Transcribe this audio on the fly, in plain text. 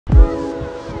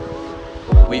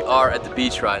We are at the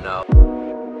beach right now.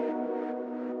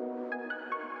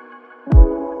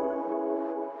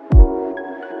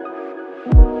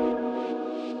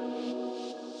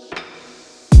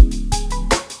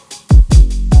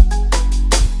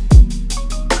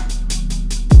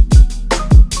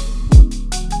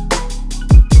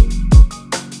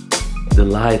 The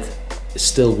light is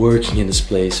still working in this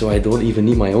place, so I don't even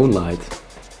need my own light.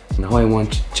 Now I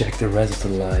want to check the rest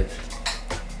of the light.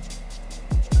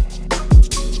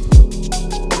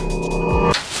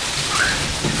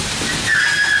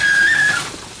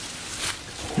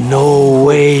 No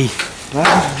way!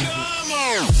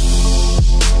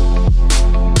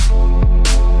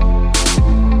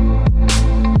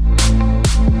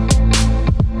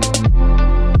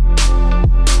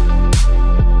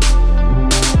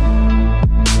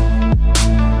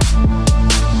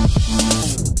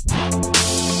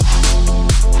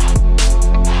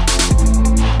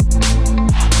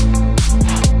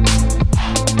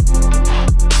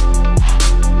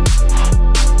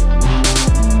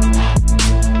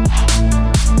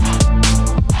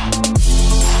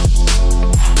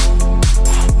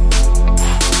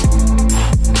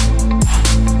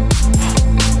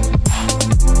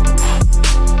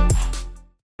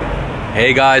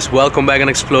 Hey guys, welcome back on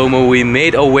Explomo. We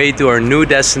made our way to our new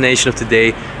destination of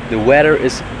today. The weather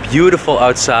is beautiful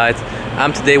outside.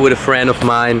 I'm today with a friend of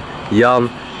mine, Jan,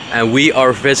 and we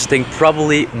are visiting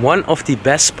probably one of the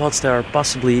best spots that are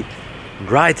possibly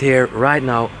right here, right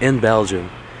now in Belgium.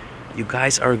 You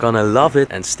guys are gonna love it,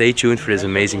 and stay tuned for this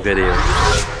amazing video.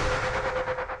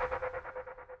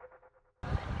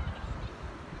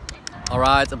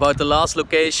 Alright, about the last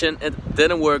location, it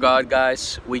didn't work out,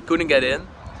 guys. We couldn't get in.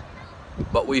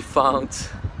 But we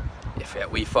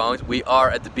are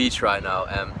at the beach right now,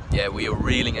 and yeah, we are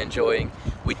really enjoying.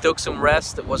 We took some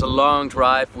rest. It was a long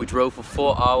drive. We drove for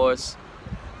 4 hours,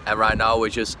 and right now we're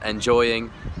just enjoying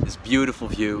this beautiful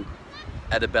view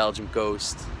at the Belgian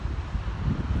coast.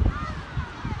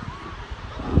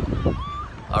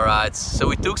 Alright, so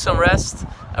we took some rest,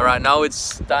 and right now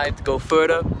it's time to go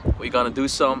further. We're gonna do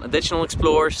some additional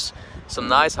explores, some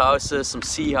nice houses, some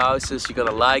sea houses. You're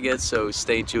gonna like it, so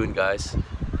stay tuned, guys.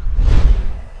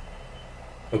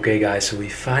 Okay guys, so we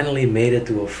finally made it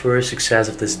to our first success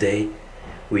of this day.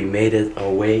 We made it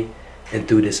our way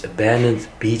into this abandoned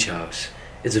beach house.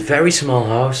 It's a very small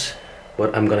house,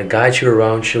 but I'm gonna guide you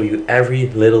around, show you every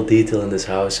little detail in this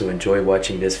house, so enjoy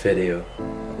watching this video.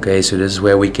 Okay, so this is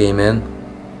where we came in.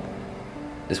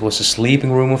 This was the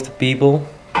sleeping room of the people.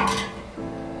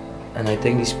 And I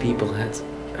think these people had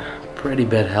pretty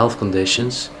bad health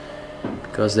conditions,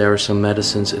 because there are some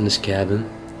medicines in this cabin.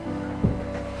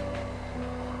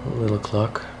 A little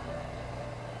clock.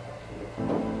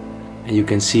 And you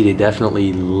can see they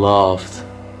definitely loved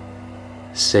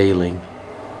sailing.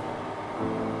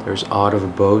 There's art of a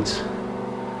boat.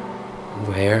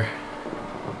 Over here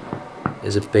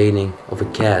is a painting of a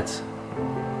cat.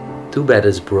 Too bad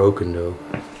it's broken though.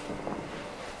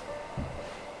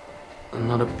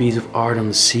 Another piece of art on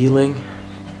the ceiling.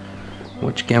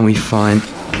 What can we find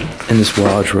in this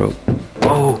wardrobe?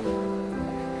 Oh,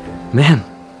 man.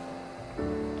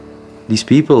 These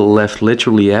people left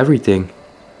literally everything.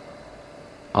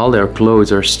 All their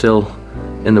clothes are still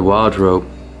in the wardrobe.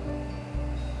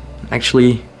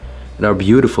 Actually, they are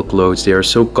beautiful clothes. They are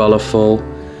so colorful,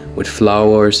 with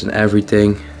flowers and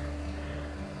everything.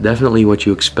 Definitely what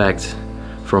you expect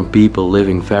from people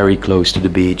living very close to the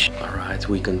beach. Alright,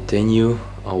 we continue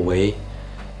our way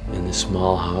in the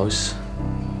small house.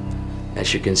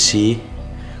 As you can see,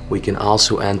 we can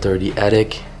also enter the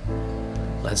attic.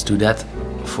 Let's do that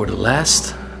for the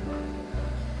last.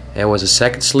 There was a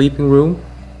second sleeping room.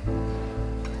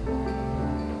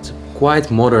 It's a quite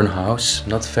modern house,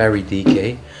 not very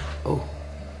decay. Oh,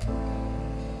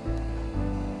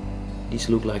 these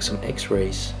look like some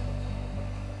x-rays.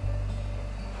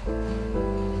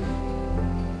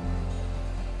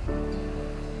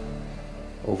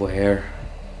 Over here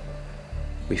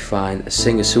we find a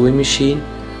Singer sewing machine.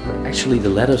 Actually the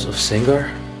letters of Singer,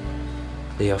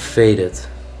 they are faded.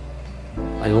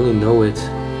 I only know it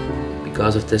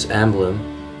because of this emblem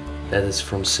that is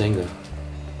from Singer.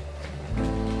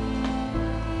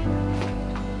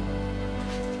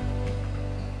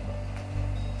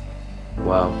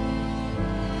 Wow,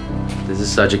 this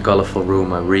is such a colorful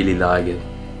room. I really like it.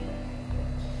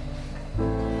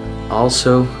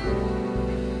 Also,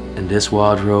 in this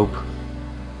wardrobe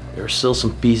there are still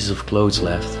some pieces of clothes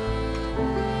left.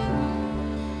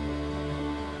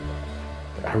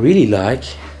 But I really like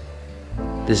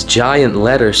this giant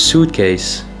leather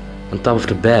suitcase on top of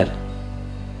the bed.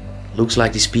 Looks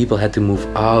like these people had to move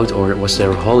out, or it was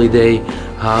their holiday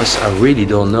house. I really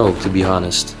don't know, to be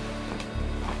honest.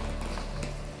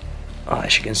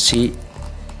 As you can see,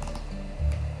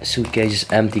 the suitcase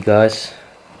is empty, guys.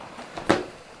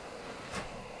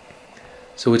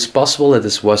 So it's possible that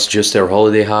this was just their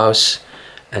holiday house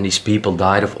and these people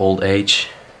died of old age.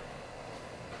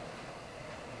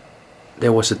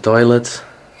 There was a toilet.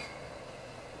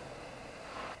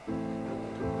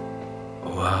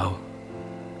 Wow.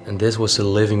 And this was the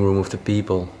living room of the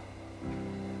people.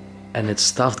 And it's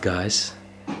stuffed, guys.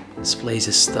 This place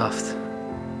is stuffed.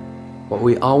 What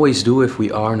we always do if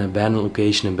we are in an abandoned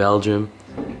location in Belgium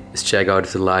is check out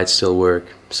if the lights still work.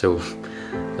 So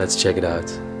let's check it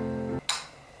out.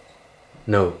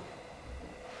 No.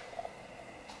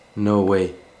 No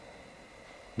way.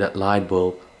 That light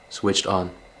bulb switched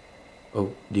on.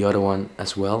 Oh, the other one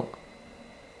as well.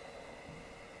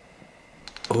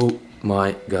 Oh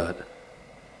my god.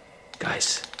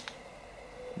 Guys,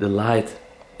 the light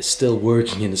is still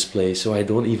working in this place, so I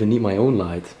don't even need my own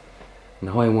light.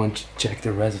 Now I want to check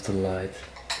the rest of the light.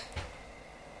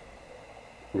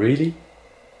 Really?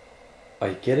 Are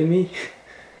you kidding me?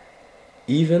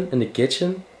 Even in the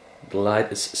kitchen, the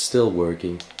light is still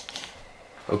working.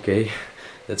 Okay,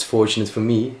 that's fortunate for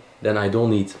me. Then I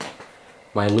don't need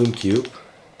my loom cube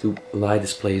to light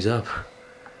this place up.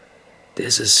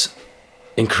 This is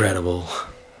incredible.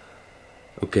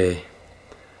 Okay,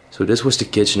 so this was the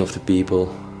kitchen of the people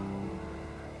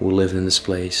who lived in this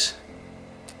place.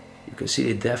 You can see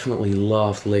they definitely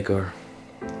loved liquor.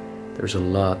 There's a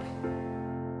lot.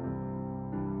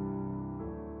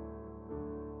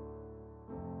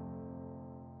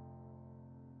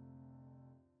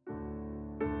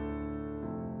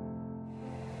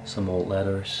 Some old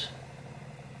letters.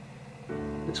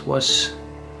 This was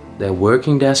their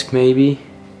working desk, maybe.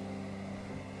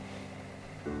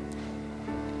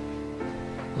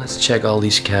 Let's check all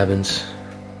these cabins.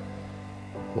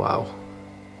 Wow.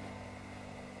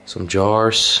 Some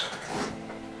jars.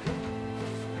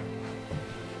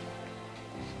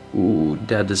 Ooh,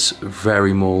 that is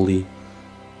very moldy.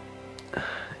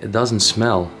 It doesn't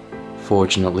smell,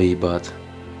 fortunately, but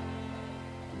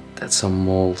that's some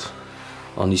mold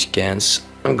on these cans.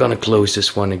 I'm gonna close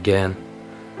this one again.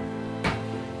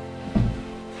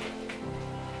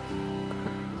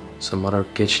 Some other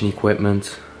kitchen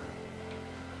equipment.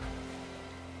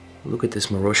 Look at this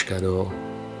Marushka doll.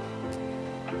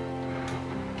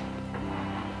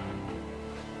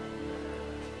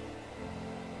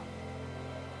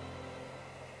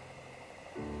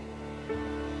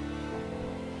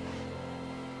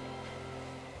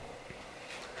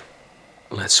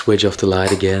 Let's switch off the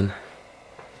light again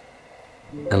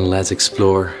and let's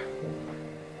explore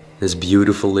this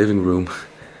beautiful living room.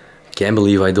 Can't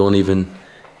believe I don't even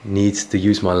need to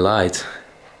use my light.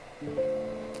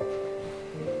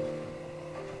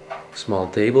 Small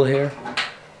table here.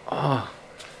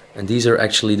 And these are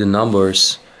actually the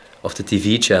numbers of the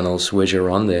TV channels which are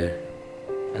on there.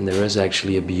 And there is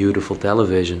actually a beautiful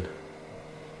television.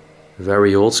 A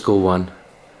very old school one.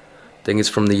 I think it's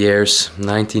from the years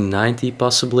 1990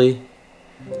 possibly.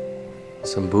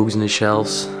 Some books in the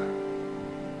shelves.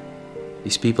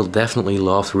 These people definitely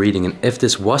loved reading, and if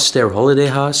this was their holiday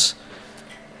house,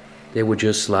 they would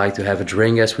just like to have a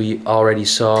drink, as we already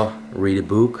saw, read a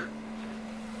book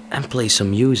and play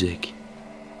some music.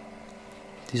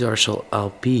 These are so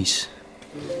LPs.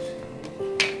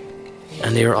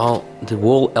 And they're all, the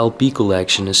whole LP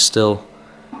collection is still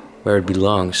where it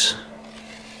belongs.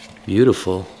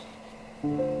 Beautiful.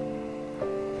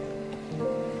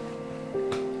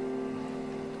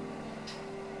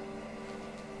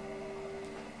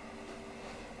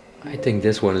 I think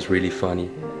this one is really funny.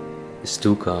 This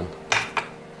toucan.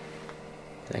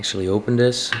 Actually open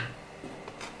this.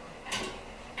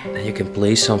 And you can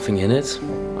place something in it.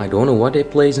 I don't know what they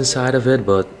place inside of it,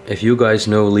 but if you guys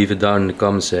know, leave it down in the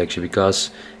comment section,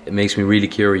 because it makes me really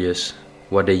curious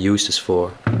what they use this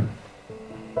for.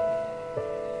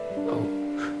 Oh.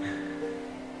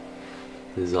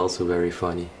 This is also very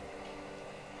funny.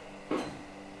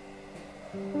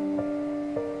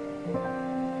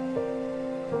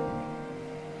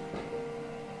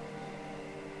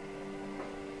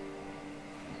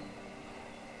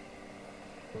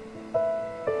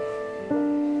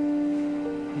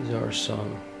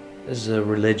 This is a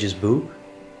religious book,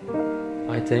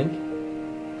 I think.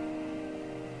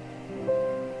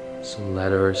 Some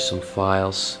letters, some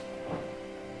files.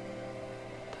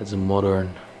 That's a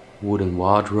modern wooden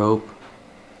wardrobe.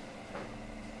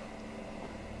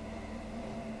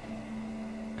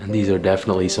 And these are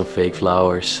definitely some fake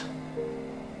flowers.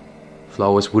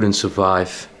 Flowers wouldn't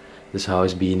survive this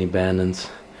house being abandoned.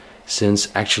 since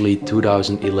actually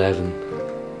 2011.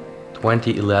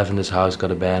 2011 this house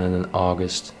got abandoned in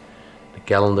August. The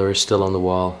calendar is still on the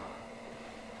wall.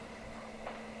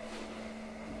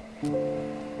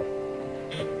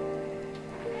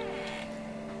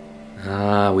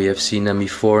 Ah, we have seen them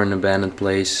before in an abandoned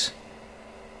place.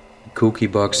 Cookie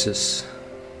boxes.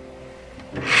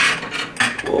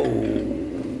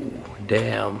 Whoa,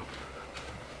 damn.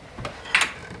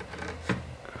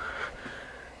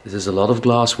 This is a lot of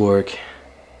glass work.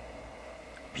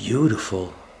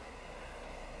 Beautiful.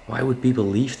 Why would people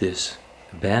leave this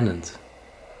abandoned?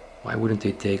 Why wouldn't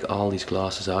they take all these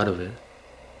glasses out of it?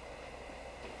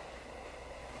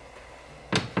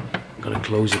 I'm gonna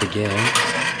close it again.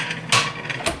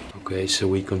 Okay, so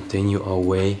we continue our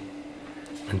way.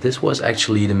 And this was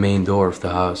actually the main door of the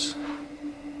house.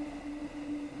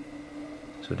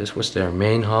 So this was their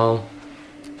main hall.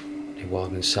 They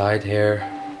walked inside here.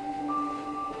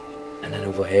 And then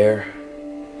over here,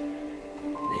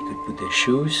 they could put their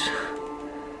shoes.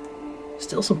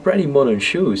 Still some pretty modern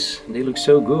shoes. They look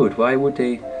so good. Why would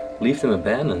they leave them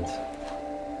abandoned?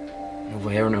 And over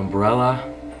here an umbrella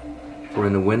for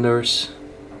in the winters.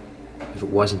 If it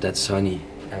wasn't that sunny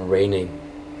and raining.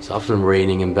 It's often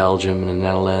raining in Belgium and the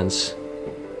Netherlands.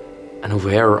 And over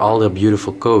here are all their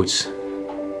beautiful coats.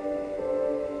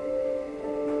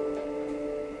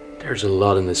 There's a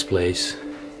lot in this place.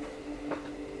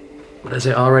 But as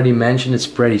I already mentioned, it's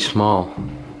pretty small.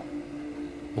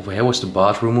 Over here was the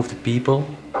bathroom of the people.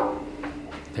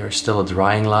 There's still a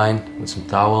drying line with some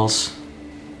towels.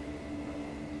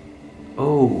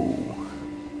 Oh.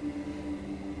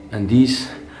 And these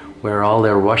were all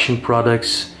their washing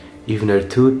products, even their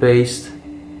toothpaste.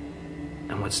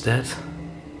 And what's that?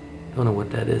 Don't know what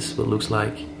that is, but it looks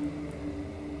like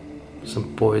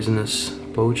some poisonous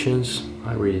potions.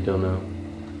 I really don't know.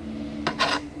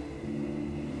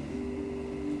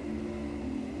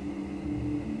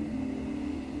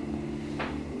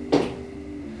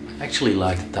 I actually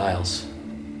like the tiles.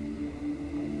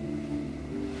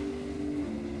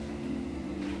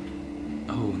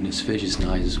 Oh, and this fish is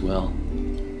nice as well.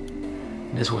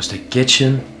 This was the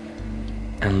kitchen.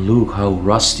 And look how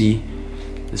rusty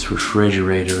this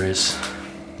refrigerator is.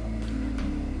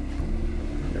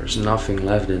 There's nothing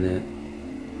left in it.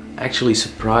 Actually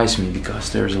surprised me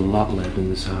because there's a lot left in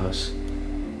this house.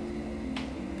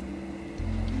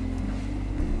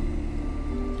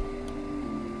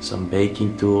 Some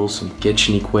baking tools, some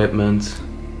kitchen equipment.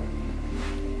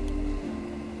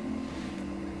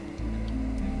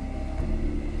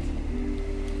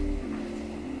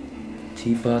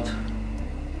 Teapot.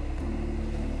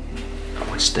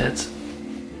 What's that?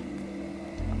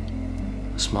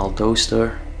 A small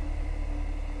toaster.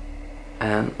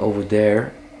 And over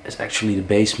there is actually the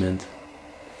basement.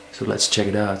 So let's check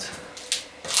it out.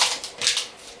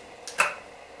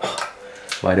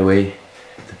 By the way,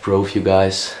 to prove you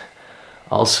guys,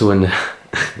 also in the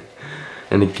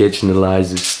in the kitchen the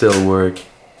lights still work,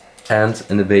 and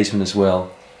in the basement as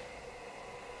well.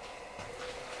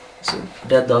 So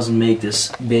that doesn't make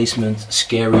this basement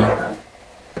scary.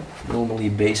 Normally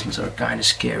basements are kind of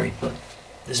scary, but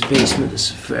this basement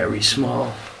is very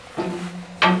small.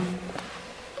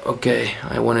 Okay,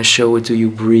 I want to show it to you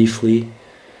briefly.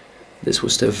 This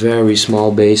was the very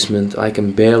small basement. I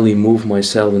can barely move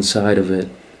myself inside of it.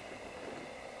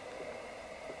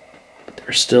 But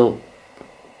there's still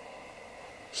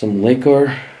some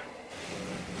liquor.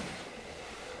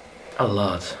 A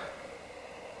lot.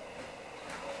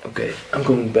 Okay, I'm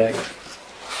going back.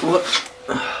 What?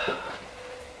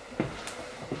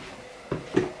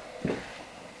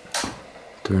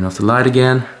 Turn off the light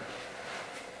again.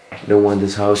 I don't want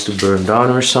this house to burn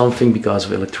down or something because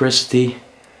of electricity.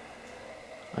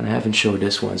 And I haven't showed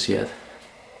this ones yet.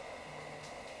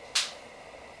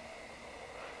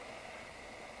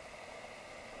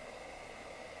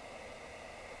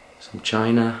 Some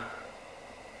china.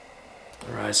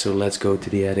 Alright, so let's go to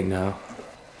the attic now.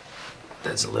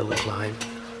 That's a little climb.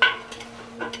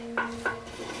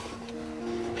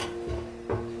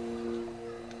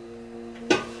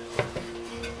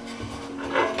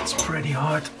 It's pretty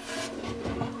hard.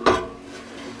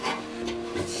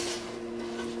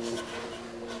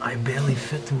 I barely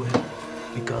fit to it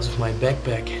because of my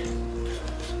backpack.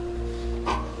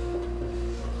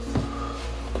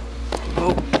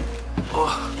 Oh.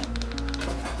 Oh.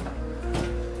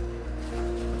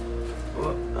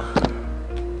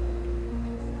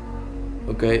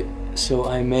 Okay, so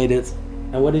I made it.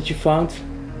 And what did you find?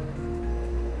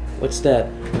 What's that?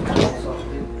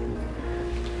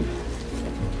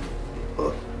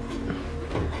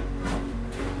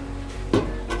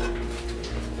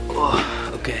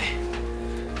 Oh, okay,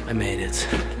 I made it.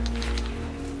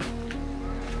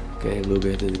 Okay, look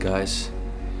at it, guys.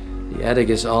 The attic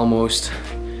is almost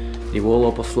the wall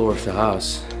upper floor of the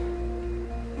house.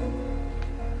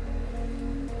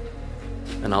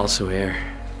 And also here,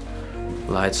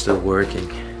 light's still working.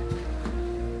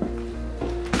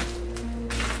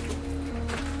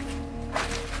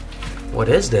 What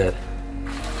is that?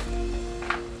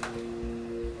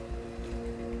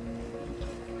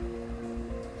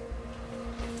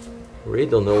 Really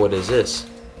don't know what this is.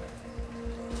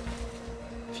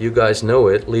 If you guys know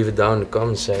it, leave it down in the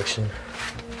comment section.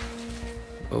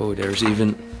 Oh, there's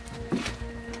even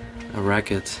a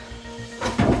racket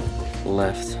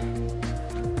left.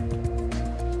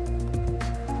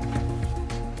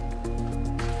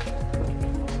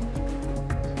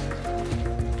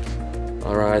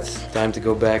 Alright, time to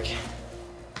go back.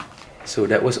 So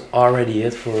that was already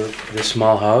it for this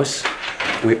small house.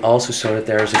 We also saw that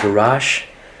there is a garage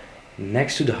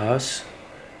next to the house.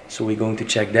 So we're going to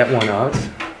check that one out.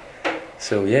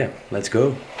 So yeah, let's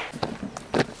go.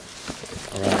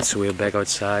 Alright, so we're back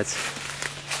outside.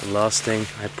 The last thing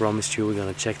I promised you, we're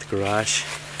gonna check the garage.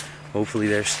 Hopefully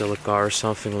there's still a car or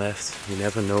something left. You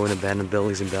never know in abandoned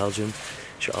buildings in Belgium.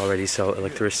 You already saw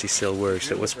electricity still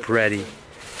works. It was pretty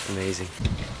amazing.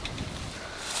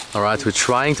 Alright, we're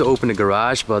trying to open the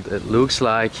garage, but it looks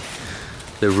like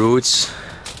the roots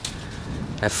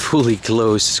have fully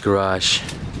closed this garage.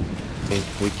 Okay,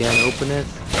 we can open it,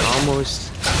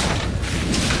 almost.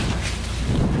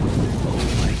 Oh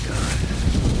my god.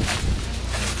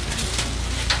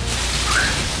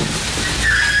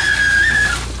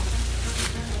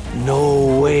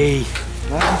 No way!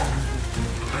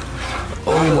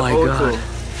 Oh my god.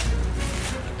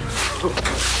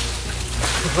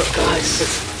 Guys,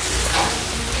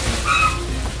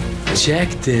 check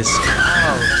this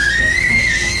out.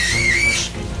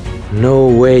 No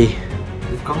way.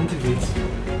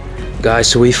 Guys,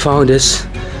 so we found this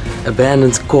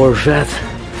abandoned Corvette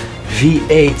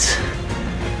V8.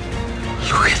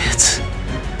 Look at it.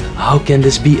 How can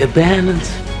this be abandoned?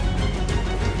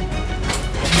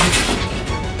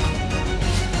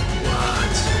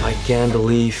 What? I can't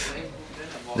believe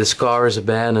this car is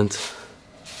abandoned.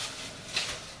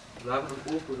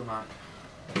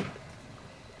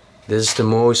 This is the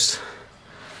most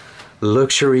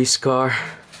luxury car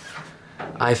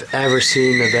I've ever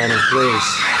seen in an abandoned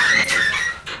place.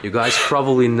 You guys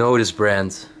probably know this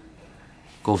brand.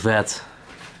 Corvette.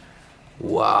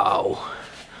 Wow.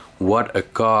 What a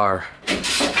car.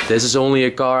 This is only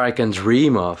a car I can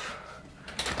dream of.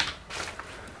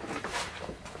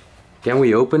 Can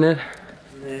we open it?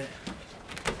 Yeah.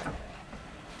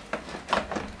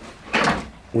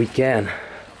 We can.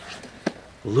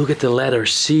 Look at the leather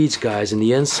seats, guys, in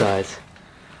the inside.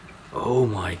 Oh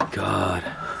my god.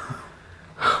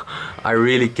 I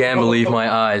really can't believe my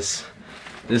eyes.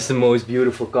 This is the most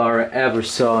beautiful car I ever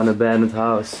saw in an abandoned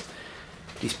house.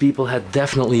 These people had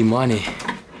definitely money.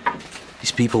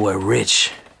 These people were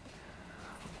rich.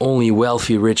 Only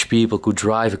wealthy rich people could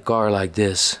drive a car like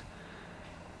this.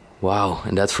 Wow,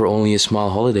 and that for only a small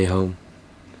holiday home.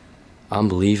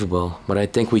 Unbelievable. But I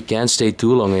think we can't stay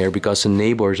too long here because the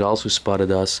neighbors also spotted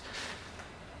us.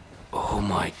 Oh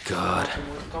my god.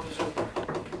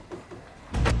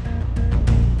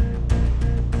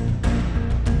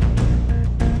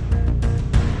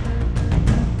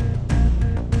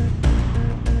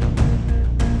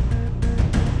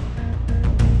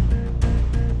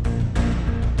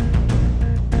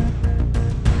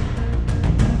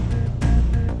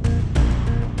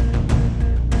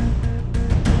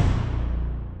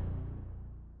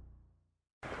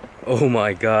 Oh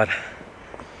my god,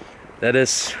 that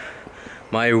is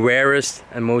my rarest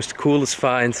and most coolest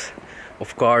find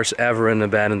of cars ever in an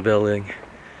abandoned building.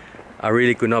 I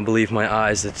really could not believe my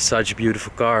eyes that such a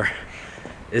beautiful car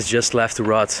is just left to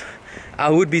rot. I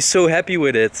would be so happy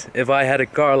with it if I had a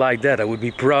car like that. I would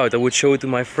be proud, I would show it to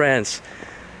my friends.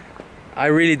 I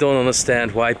really don't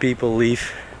understand why people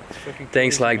leave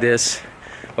things like this.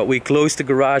 But we closed the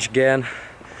garage again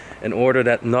in order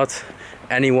that not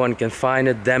anyone can find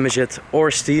it, damage it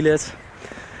or steal it.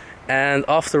 And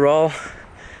after all,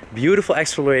 beautiful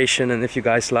exploration, and if you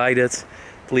guys liked it,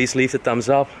 please leave the thumbs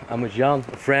up. I'm with Jan,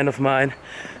 a friend of mine.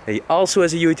 He also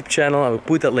has a YouTube channel. I will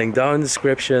put that link down in the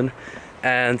description.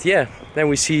 And yeah, then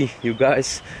we see you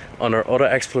guys on our other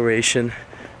exploration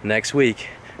next week.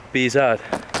 Peace out.